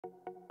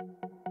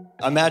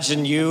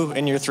Imagine you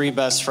and your three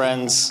best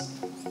friends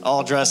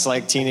all dressed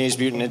like Teenage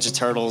Mutant Ninja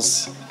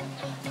Turtles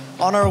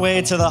on our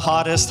way to the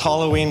hottest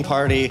Halloween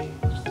party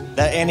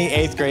that any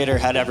 8th grader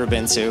had ever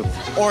been to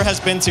or has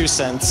been to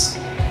since.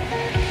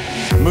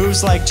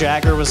 Moves like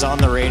Jagger was on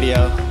the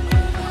radio.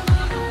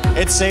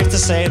 It's safe to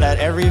say that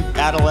every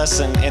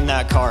adolescent in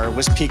that car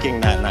was peaking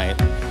that night.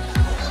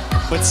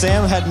 But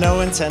Sam had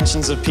no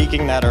intentions of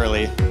peaking that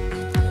early.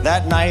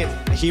 That night,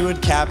 he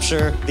would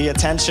capture the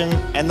attention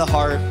and the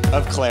heart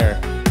of Claire.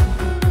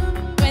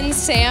 When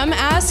Sam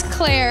asked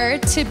Claire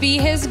to be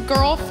his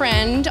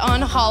girlfriend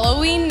on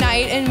Halloween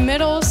night in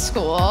middle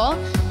school,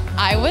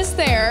 I was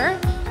there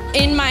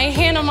in my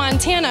Hannah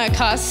Montana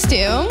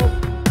costume.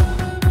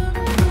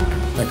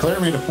 Now, Claire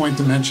made a point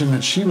to mention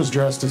that she was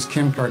dressed as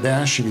Kim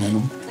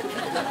Kardashian,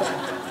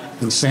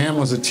 and Sam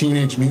was a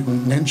Teenage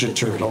Mutant Ninja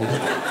Turtle.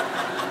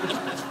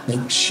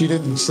 And she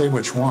didn't say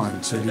which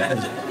one, so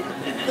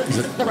is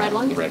it the red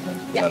one? The red one.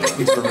 Yeah.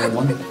 It's the red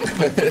one.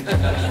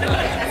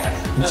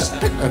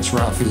 That's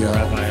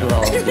Raphael.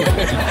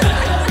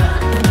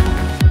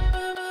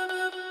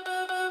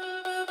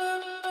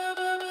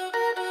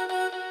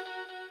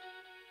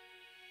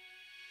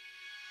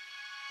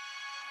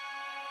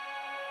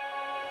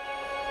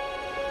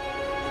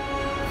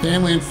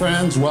 Family and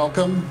friends,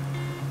 welcome.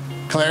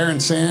 Claire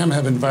and Sam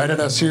have invited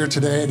us here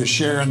today to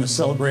share in the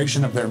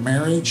celebration of their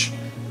marriage.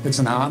 It's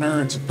an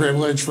honor, it's a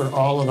privilege for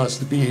all of us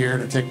to be here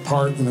to take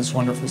part in this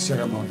wonderful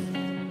ceremony.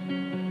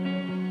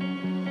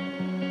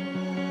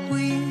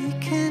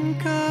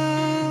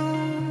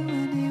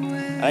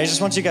 I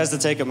just want you guys to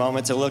take a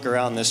moment to look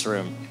around this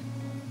room.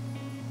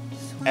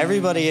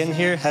 Everybody in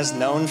here has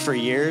known for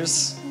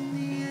years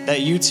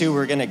that you two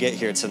were gonna get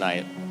here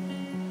tonight.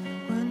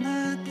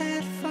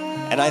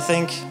 And I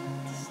think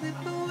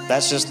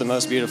that's just the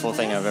most beautiful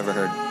thing I've ever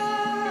heard.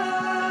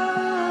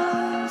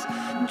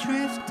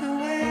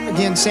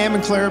 Again, Sam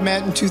and Claire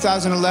met in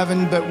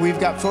 2011, but we've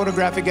got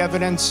photographic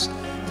evidence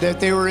that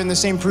they were in the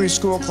same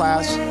preschool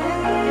class.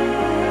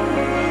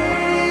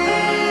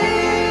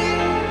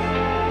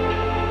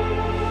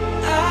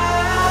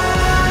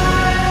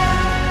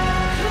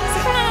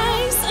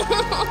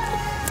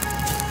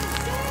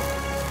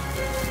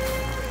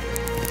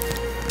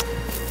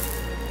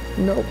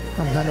 Nope,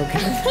 I'm not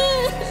okay.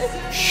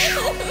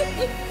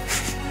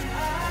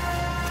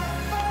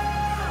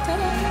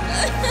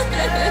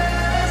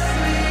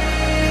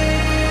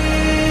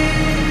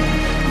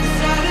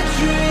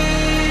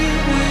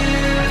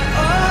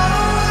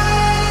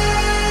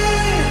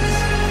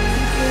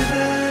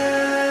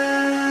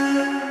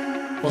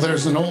 Well,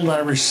 there's an old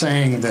Irish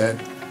saying that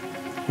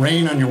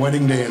rain on your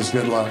wedding day is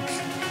good luck.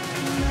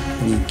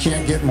 And you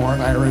can't get more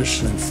Irish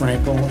than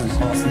Frankel and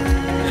Hoffman.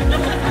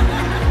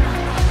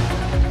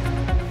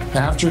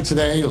 After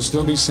today, you'll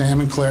still be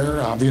Sam and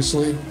Claire,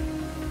 obviously,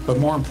 but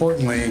more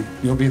importantly,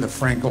 you'll be the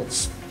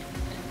Frankels.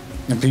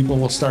 And people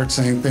will start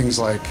saying things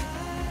like,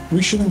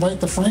 we should invite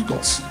the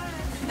Frankels.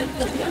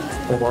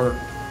 Or,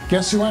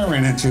 guess who I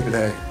ran into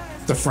today?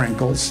 The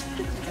Frankels.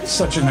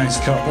 Such a nice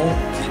couple.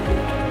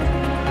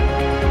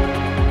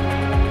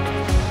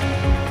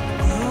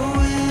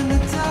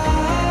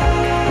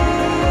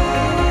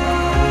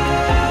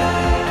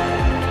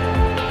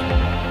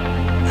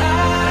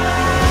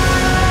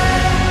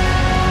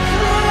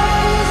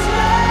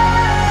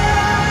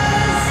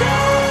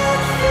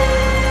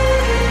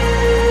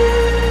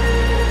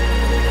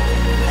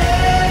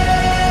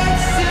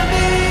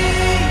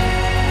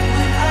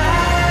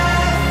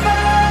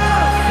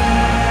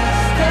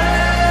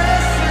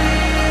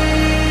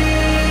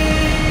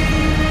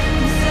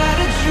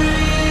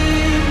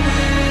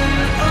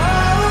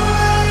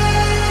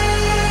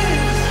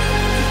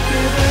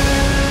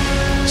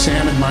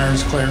 Sam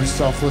admires Claire's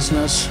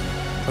selflessness,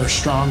 her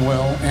strong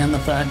will, and the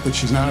fact that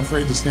she's not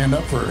afraid to stand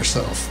up for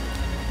herself.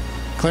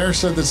 Claire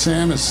said that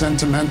Sam is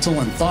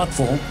sentimental and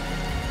thoughtful,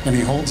 and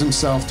he holds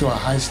himself to a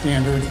high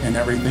standard in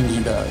everything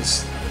he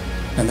does.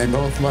 And they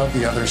both love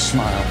the other's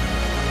smile.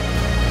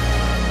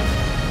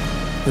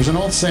 There's an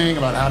old saying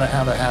about how to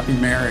have a happy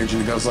marriage,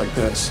 and it goes like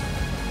this: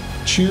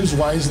 choose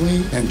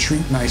wisely and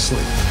treat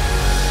nicely.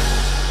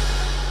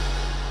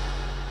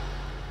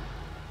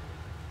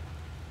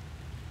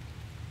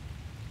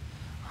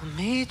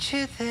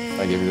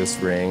 I give you this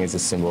ring as a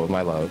symbol of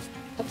my love.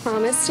 I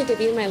promise to give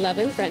you my love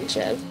and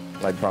friendship.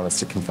 I promise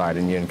to confide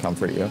in you and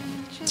comfort you.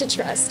 To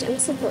trust and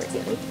support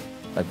you.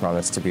 I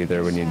promise to be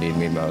there when you need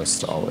me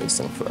most, always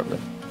and forever.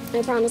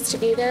 I promise to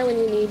be there when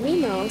you need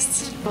me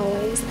most,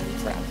 always and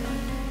forever.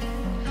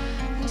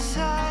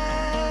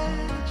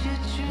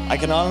 I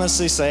can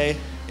honestly say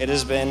it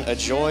has been a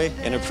joy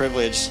and a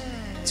privilege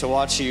to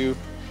watch you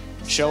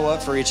show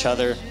up for each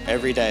other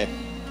every day.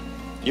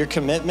 Your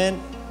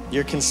commitment,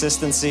 your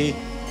consistency,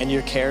 and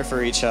your care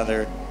for each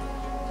other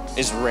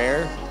is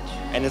rare,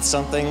 and it's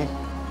something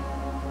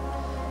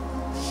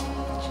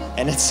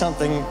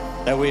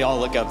that we all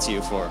look up to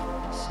you for.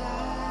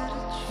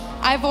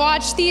 I've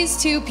watched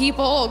these two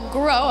people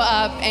grow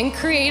up and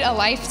create a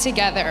life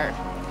together.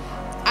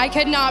 I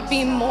could not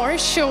be more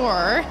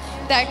sure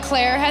that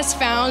Claire has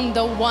found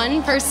the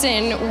one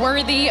person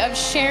worthy of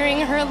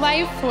sharing her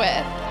life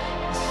with.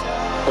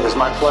 It is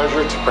my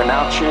pleasure to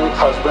pronounce you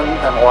husband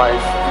and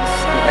wife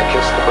and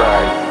kiss the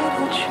bride.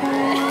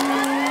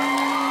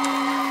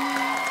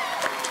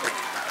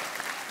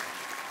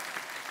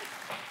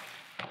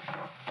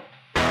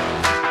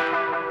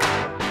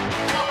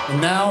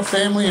 And now,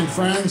 family and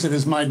friends, it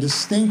is my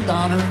distinct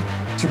honor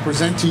to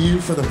present to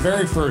you for the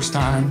very first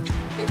time,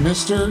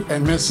 Mr.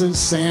 and Mrs.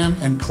 Sam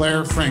and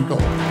Claire Frankel.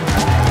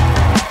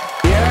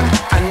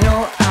 Yeah, I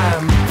know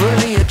I'm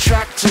really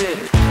attracted.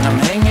 I'm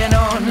hanging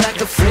on like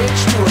a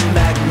fridge to a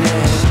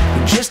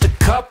magnet. Just a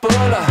couple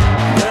of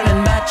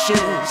burning matches.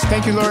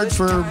 Thank you, Lord,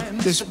 for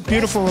this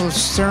beautiful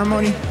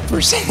ceremony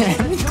for Sam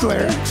and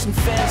Claire. Some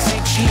fancy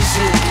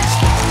cheeses.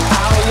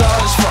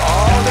 Outlaws for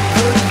all the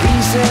good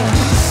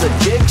reasons. A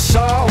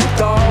jigsaw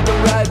with all the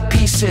right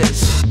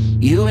pieces.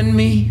 You and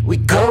me, we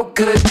go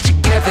good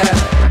together.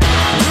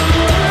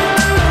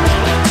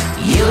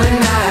 You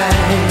and I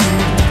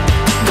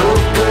go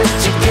good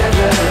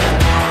together.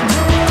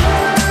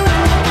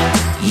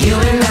 You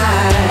and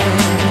I,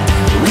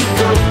 we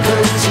go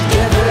good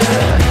together.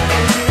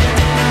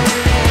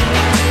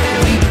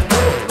 We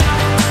go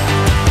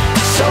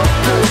so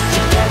good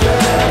together.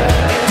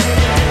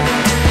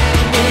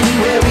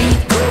 Anywhere we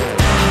go,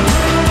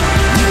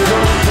 we go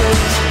good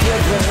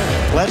together.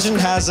 Legend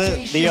has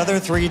it, the other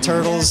three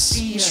turtles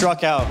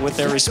struck out with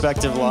their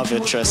respective love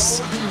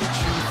interests.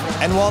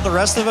 And while the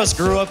rest of us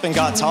grew up and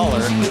got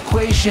taller,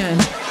 Equation,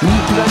 me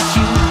plus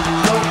you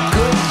go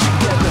good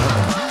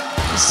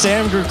together.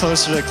 Sam grew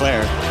closer to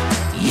Claire.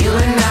 You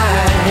and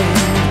I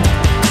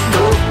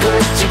go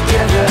good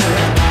together.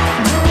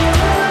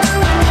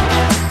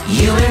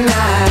 You and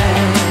I,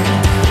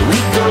 we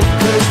go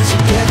good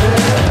together.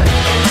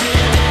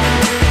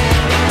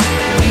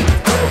 We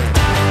go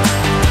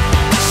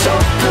so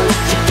good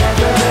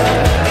together.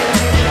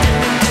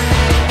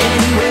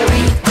 Anywhere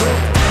we go,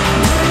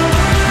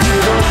 we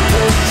go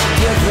good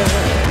together.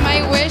 My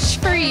wish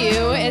for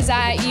you is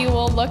that you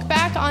will look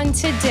back on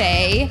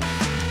today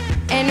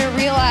and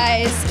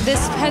realize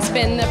this has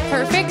been the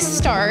perfect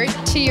start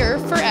to your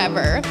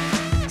forever,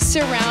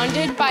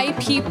 surrounded by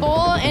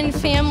people and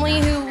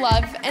family who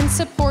love and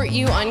support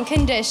you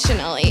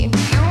unconditionally. You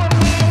and